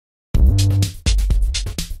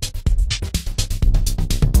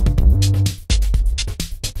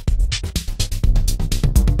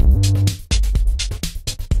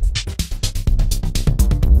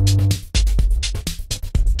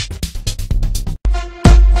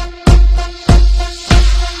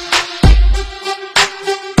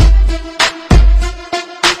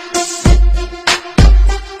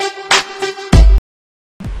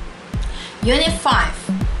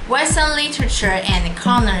Literature and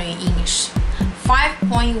Culinary English.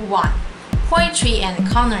 5.1 Poetry and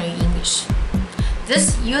Culinary English.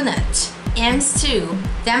 This unit aims to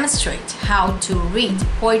demonstrate how to read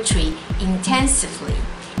poetry intensively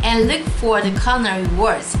and look for the culinary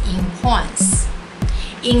words in poems.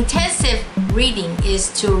 Intensive reading is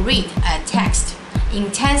to read a text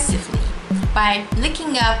intensively by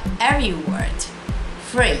looking up every word,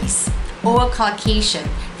 phrase, or collocation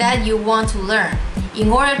that you want to learn in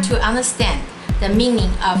order to understand the meaning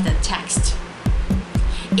of the text.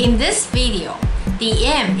 In this video, the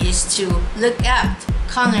aim is to look up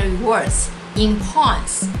culinary words in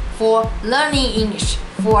poems for learning English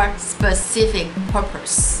for specific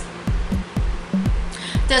purpose.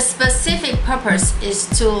 The specific purpose is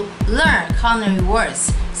to learn culinary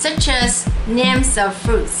words such as names of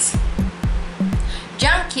fruits.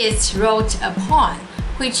 John Keats wrote a poem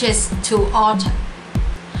which is To Autumn.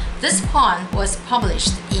 This poem was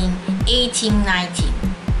published in 1819.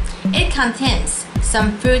 It contains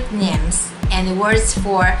some fruit names and words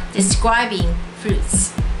for describing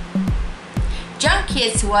fruits. John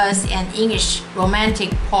Keats was an English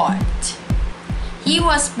romantic poet. He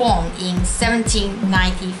was born in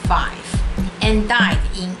 1795 and died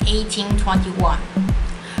in 1821.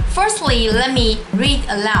 Firstly, let me read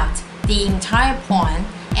aloud the entire poem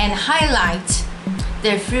and highlight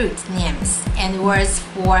the fruit names and words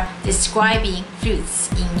for describing fruits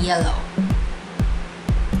in yellow.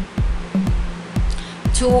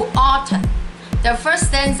 To Autumn. The first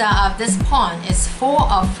stanza of this poem is full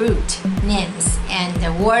of fruit names and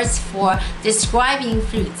the words for describing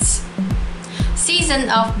fruits. Season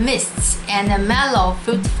of mists and a mellow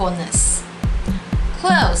fruitfulness.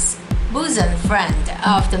 Close bosom friend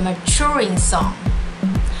of the maturing song.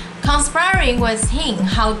 Conspiring with him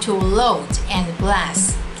how to load and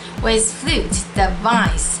bless, with flute the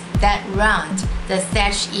vines that round the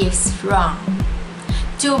thatch eaves throng.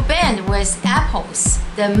 To bend with apples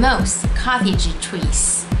the most cottage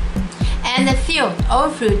trees, and fill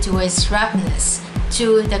all fruit with ripeness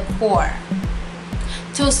to the core.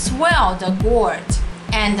 To swell the gourd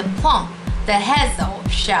and plump the hazel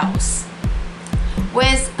shells,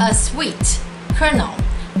 with a sweet kernel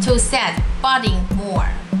to set budding more,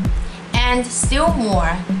 and still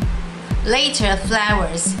more later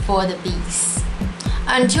flowers for the bees,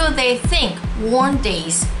 until they think warm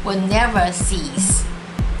days will never cease.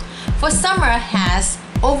 For summer has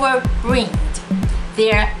overbringed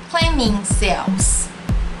their claiming sails.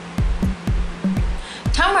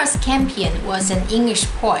 Thomas Campion was an English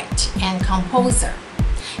poet and composer.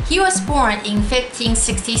 He was born in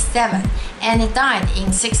 1567 and died in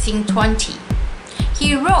 1620.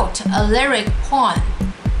 He wrote a lyric poem,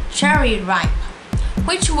 Cherry Ripe,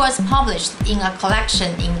 which was published in a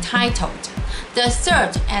collection entitled The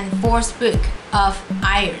Third and Fourth Book of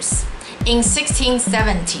Airs in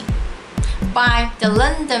 1617 by the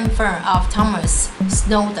London firm of Thomas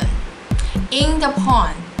Snowdon. In the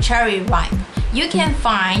poem Cherry Ripe, you can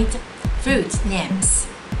find fruit names.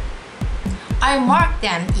 I marked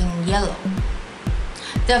them in yellow.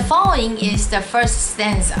 The following is the first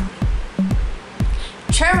stanza.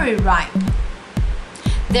 Cherry ripe.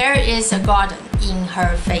 There is a garden in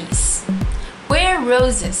her face, where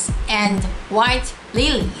roses and white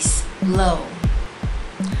lilies blow.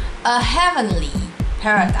 A heavenly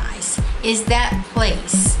paradise is that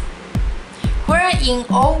place, wherein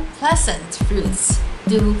all pleasant fruits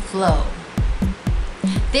do flow.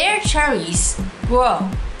 There cherries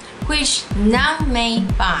grow, which none may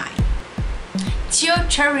buy, till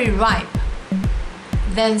cherry ripe,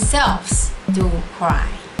 themselves do cry.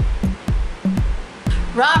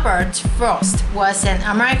 Robert Frost was an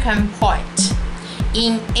American poet.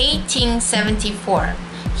 In 1874,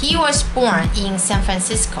 he was born in San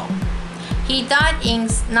Francisco. He died in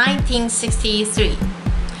 1963.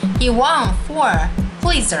 He won 4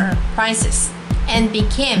 Pulitzer Prizes and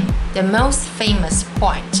became the most famous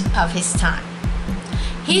poet of his time.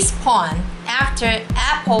 His poem, After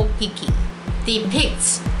Apple Picking,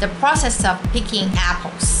 depicts the process of picking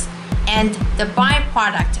apples and the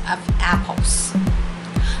byproduct of apples.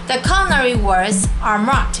 The culinary words are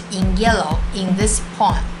marked in yellow in this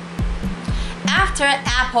poem. After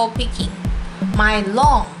apple picking, my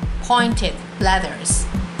long pointed ladders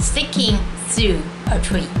sticking through a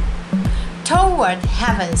tree, toward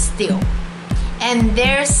heaven still, and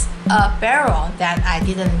there's a barrel that I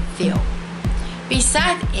didn't fill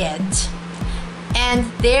beside it, and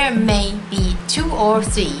there may be 2 or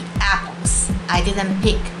 3 apples I didn't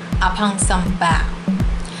pick upon some bough,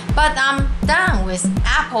 but I'm done with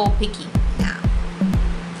apple picking now.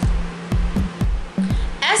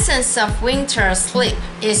 Essence of winter sleep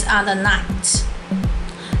is on the night.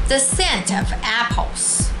 The scent of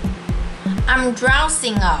apples. I'm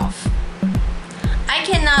drowsing off. I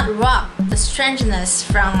cannot rub the strangeness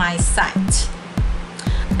from my sight.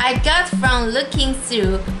 I got from looking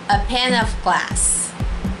through a pane of glass.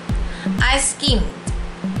 I skimmed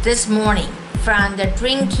this morning from the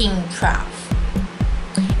drinking trough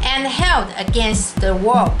and held against the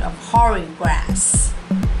world of hoary grass.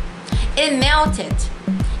 It melted,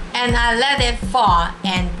 and I let it fall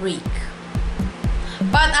and break.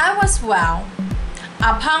 But I was well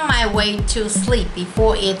upon my way to sleep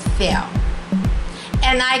before it fell,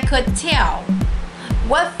 and I could tell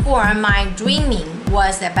what form my dreaming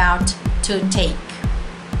was about to take.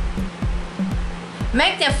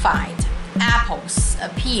 Magnified apples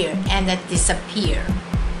appear and disappear,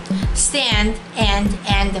 stand end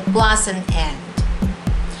and blossom end,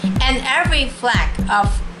 and every fleck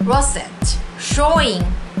of rosette showing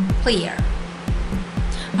clear.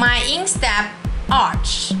 My instep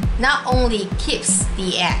arch not only keeps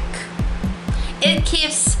the egg, it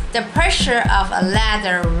keeps the pressure of a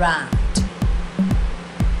ladder round.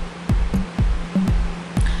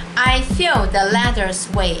 I feel the ladder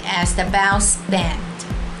sway as the bells bend,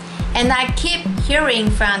 and I keep hearing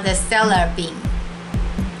from the cellar bin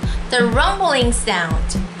the rumbling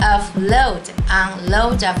sound of load on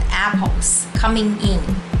load of apples coming in,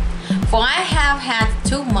 for I have had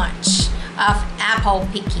too much of apple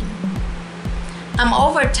picking. I'm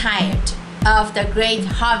overtired of the great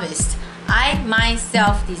harvest I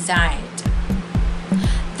myself desired.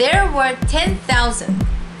 There were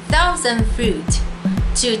 10,000 fruit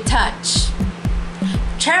to touch,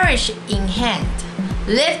 cherish in hand,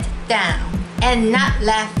 lift down, and not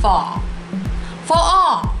let fall. For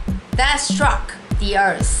all that struck the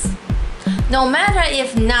earth, no matter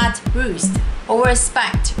if not bruised or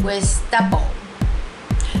specked with stubble,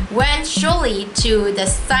 went surely to the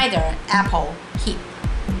cider apple heap,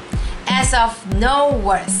 as of no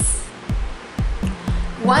worth.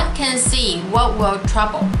 One can see what will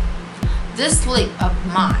trouble this sleep of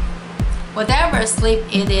mine, whatever sleep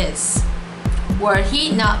it is, were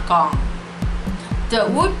he not gone. The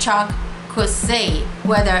woodchuck could say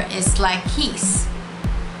whether it's like his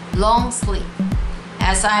long sleep,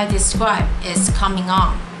 as I describe is coming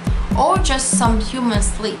on, or just some human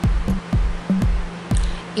sleep.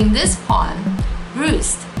 In this poem,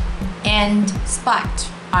 bruised and spiked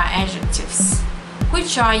are adjectives,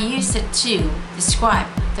 which are used to describe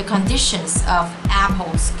the conditions of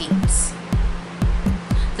apple skins.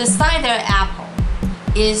 The cider apple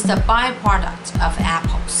is the byproduct of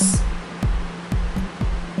apples.